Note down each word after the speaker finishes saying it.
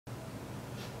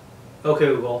Okay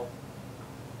Google,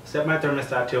 set my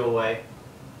thermostat to away.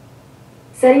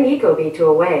 Setting Ecobee to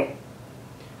away.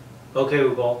 Okay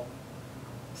Google,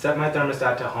 set my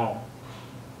thermostat to home.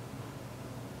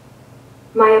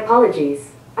 My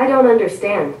apologies, I don't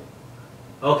understand.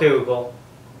 Okay Google,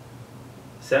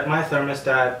 set my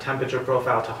thermostat temperature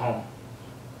profile to home.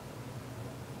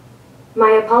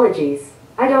 My apologies,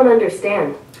 I don't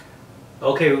understand.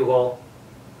 Okay Google,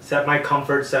 set my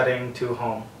comfort setting to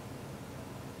home.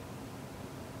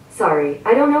 Sorry,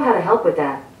 I don't know how to help with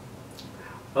that.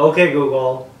 Okay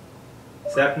Google,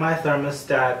 set my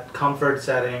thermostat comfort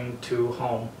setting to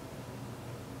home.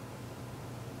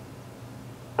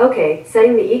 Okay,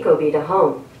 setting the Ecobee to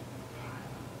home.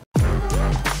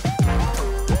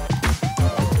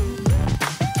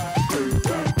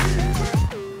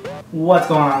 What's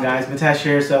going on guys, Mitesh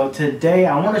here. So today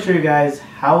I want to show you guys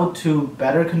how to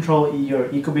better control your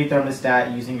Ecobee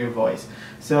thermostat using your voice.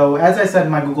 So as I said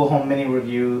in my Google Home Mini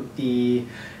review, the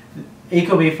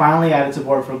Ecobee finally added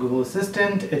support for Google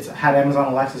Assistant. It's had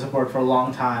Amazon Alexa support for a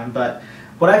long time, but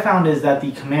what I found is that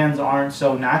the commands aren't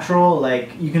so natural.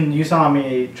 Like you saw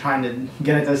me trying to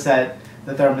get it to set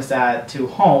the thermostat to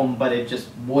home, but it just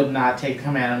would not take the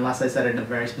command unless I said it in a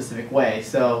very specific way.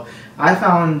 So I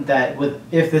found that with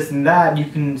if this and that, you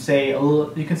can say it a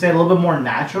little bit more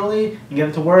naturally and get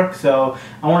it to work. So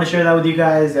I want to share that with you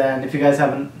guys, and if you guys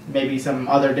have maybe some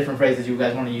other different phrases you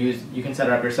guys want to use, you can set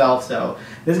it up yourself. So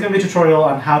this is going to be a tutorial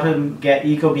on how to get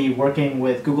Ecobee working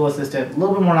with Google Assistant a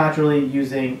little bit more naturally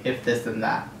using if this then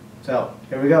that. So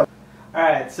here we go.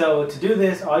 Alright, so to do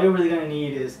this, all you're really going to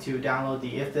need is to download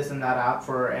the If This and That app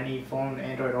for any phone,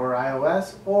 Android or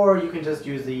iOS, or you can just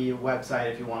use the website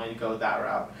if you wanted to go that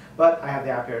route. But I have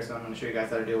the app here, so I'm going to show you guys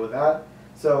how to deal with that.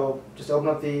 So just open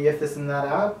up the If This and That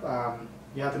app.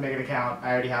 You have to make an account.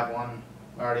 I already have one.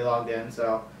 I already logged in,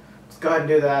 so just go ahead and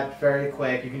do that very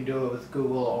quick. You can do it with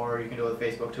Google or you can do it with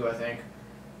Facebook too, I think.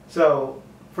 So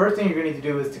first thing you're going to need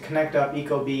to do is to connect up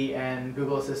Ecobee and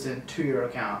Google Assistant to your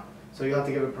account. So you'll have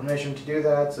to give it permission to do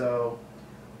that, so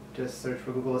just search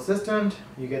for Google Assistant,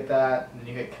 you get that, and then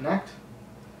you hit connect.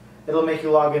 It'll make you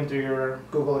log in through your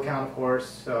Google account, of course,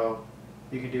 so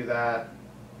you can do that,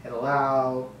 hit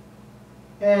allow,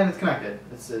 and it's connected.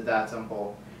 It's that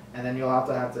simple. And then you'll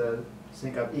have to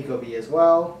sync up Ecobee as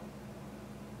well.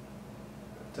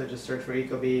 So just search for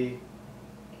Ecobee.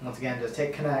 Once again, just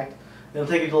hit connect. It'll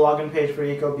take you to the login page for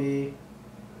Ecobee.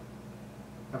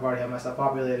 I've already had my stuff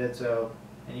populated, so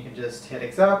and you can just hit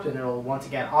accept, and it'll once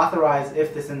again authorize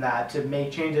if this and that to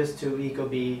make changes to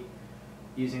Ecobee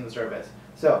using the service.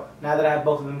 So now that I have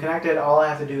both of them connected, all I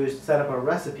have to do is set up a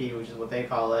recipe, which is what they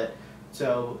call it.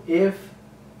 So if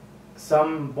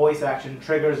some voice action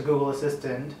triggers Google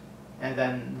Assistant, and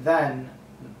then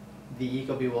the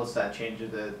Ecobee will change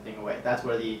the thing away. That's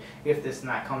where the if this and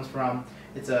that comes from.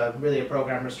 It's really a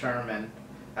programmer's term, and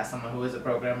as someone who is a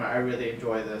programmer, I really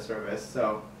enjoy the service.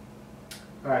 So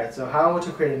alright, so how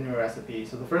to create a new recipe.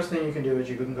 So the first thing you can do is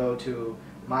you can go to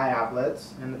My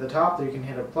Applets, and at the top there you can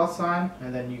hit a plus sign,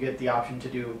 and then you get the option to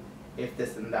do if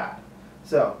this and that.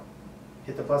 So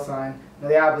hit the plus sign. Now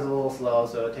the app is a little slow,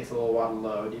 so it takes a little while to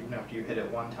load, even after you hit it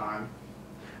one time.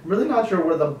 I'm really not sure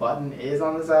where the button is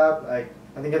on this app. I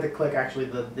think you have to click actually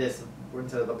this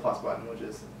instead of the plus button, which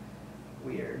is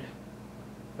weird.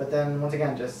 But then once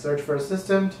again, just search for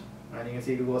Assistant, and you can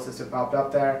see Google Assistant popped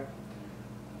up there.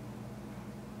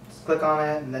 Click on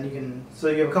it, and then you can. So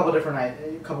you have a couple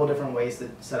different ways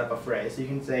to set up a phrase. So you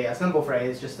can say a simple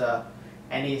phrase, just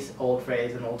any old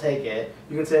phrase, and it'll take it.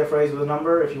 You can say a phrase with a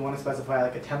number if you want to specify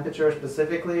like a temperature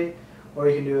specifically, or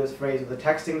you can do this phrase with a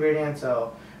text ingredient.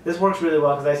 So this works really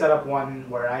well because I set up one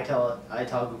where I tell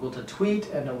Google to tweet,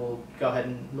 and it will go ahead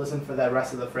and listen for the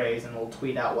rest of the phrase, and will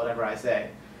tweet out whatever I say.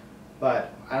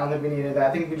 But I don't think we needed that.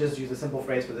 I think we can just use a simple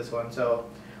phrase for this one. So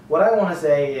what I want to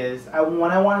say is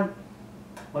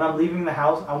when I'm leaving the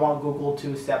house, I want Google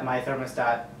to set my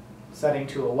thermostat setting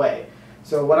to away.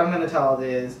 So what I'm going to tell it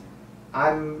is,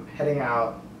 I'm heading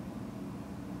out,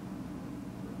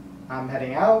 and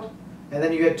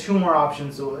then you get two more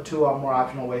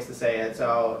optional ways to say it.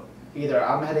 So either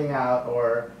I'm heading out,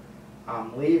 or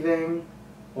I'm leaving,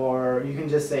 or you can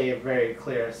just say it very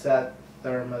clear, set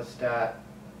thermostat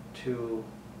to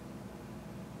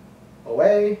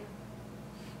away,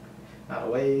 not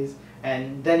aways.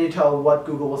 And then you tell what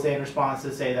Google will say in response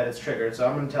to say that it's triggered. So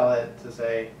I'm going to tell it to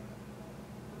say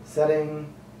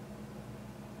setting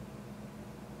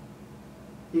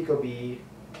Ecobee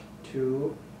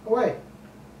to away.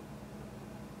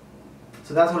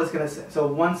 So that's what it's going to say. So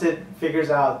once it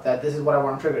figures out that this is what I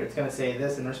want to trigger, it's going to say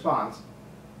this in response.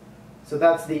 So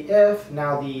that's the if.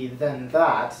 Now the then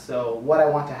that. So what I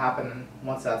want to happen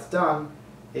once that's done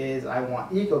is I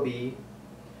want Ecobee.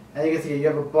 And you can see you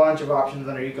have a bunch of options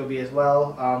under Ecobee as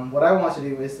well. What I want to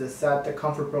do is to set the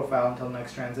comfort profile until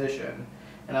next transition.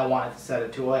 And I want it to set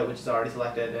it to away, which is already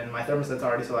selected, and my thermostat's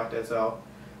already selected, so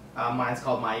mine's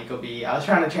called my Ecobee. I was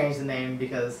trying to change the name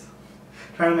because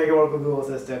trying to make it work with Google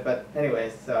Assistant, but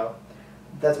anyways, so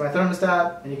that's my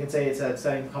thermostat, and you can say it said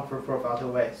setting the comfort profile to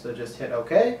away. So just hit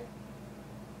OK,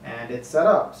 and it's set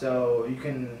up. So you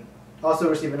can also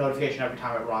receive a notification every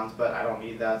time it runs, but I don't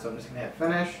need that, so I'm just going to hit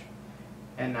finish,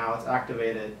 and now it's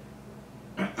activated.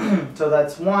 So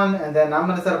that's one, and then I'm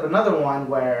going to set up another one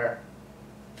where,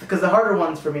 because the harder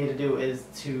ones for me to do is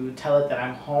to tell it that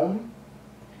I'm home,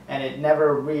 and it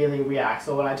never really reacts.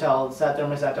 So when I tell set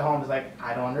thermostat to home, it's like,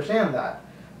 I don't understand that.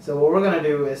 So what we're going to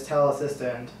do is tell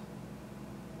Assistant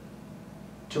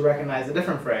to recognize a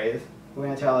different phrase. We're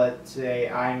going to tell it, say,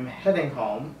 I'm heading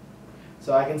home.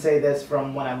 So I can say this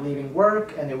from when I'm leaving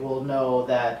work, and it will know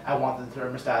that I want the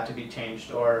thermostat to be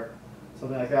changed, or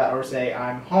something like that. Or say,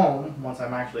 I'm home, once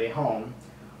I'm actually home.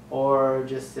 Or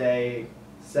just say,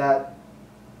 set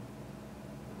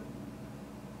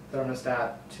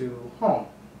thermostat to home,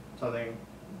 something,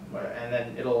 and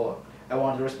then I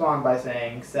want to respond by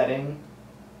saying setting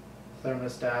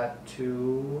thermostat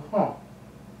to home.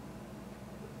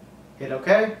 Hit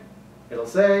OK, it'll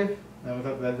save, then we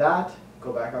click the that,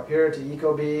 go back up here to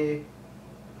Ecobee,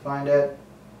 find it,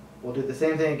 we'll do the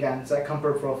same thing again, set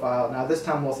comfort profile. Now this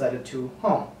time we'll set it to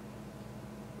home.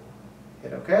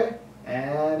 Hit OK,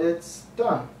 and it's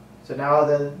done. So now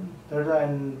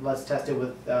and let's test it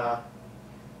with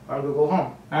our Google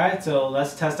Home. Alright, so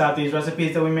let's test out these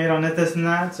recipes that we made on it, this and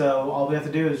that. So all we have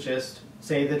to do is just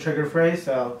say the trigger phrase.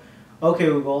 So, okay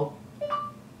Google,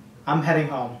 I'm heading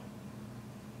home.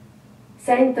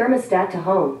 Setting thermostat to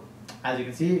home. As you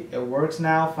can see, it works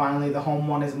now. Finally, the home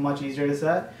one is much easier to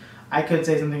set. I could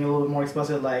say something a little bit more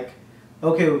explicit like,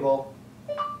 okay Google,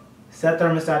 set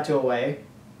thermostat to away.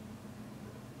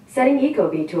 Setting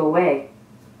Ecobee to away.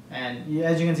 And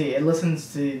as you can see, it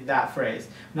listens to that phrase.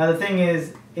 Now the thing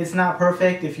is, it's not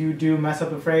perfect. If you do mess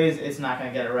up a phrase, it's not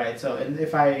going to get it right. So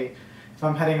if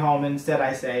I'm heading home, instead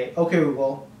I say, okay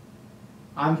Google,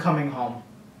 I'm coming home.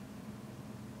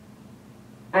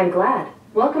 I'm glad.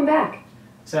 Welcome back.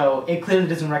 So it clearly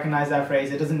doesn't recognize that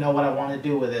phrase. It doesn't know what I want to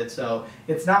do with it. So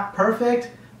it's not perfect,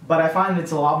 but I find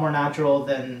it's a lot more natural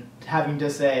than having to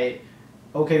say,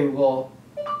 okay Google,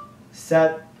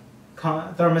 set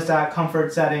thermostat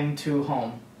comfort setting to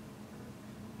home.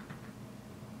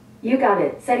 You got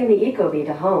it. Setting the Ecobee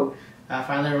to home. I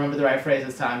finally remembered the right phrase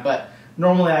this time, but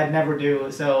normally I'd never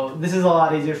do. So this is a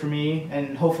lot easier for me,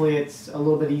 and hopefully it's a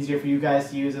little bit easier for you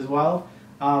guys to use as well.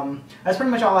 That's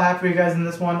pretty much all I have for you guys in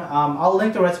this one. I'll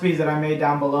link the recipes that I made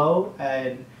down below,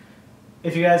 and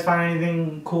if you guys find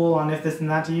anything cool on if this and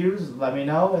that to use, let me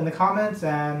know in the comments,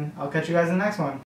 and I'll catch you guys in the next one.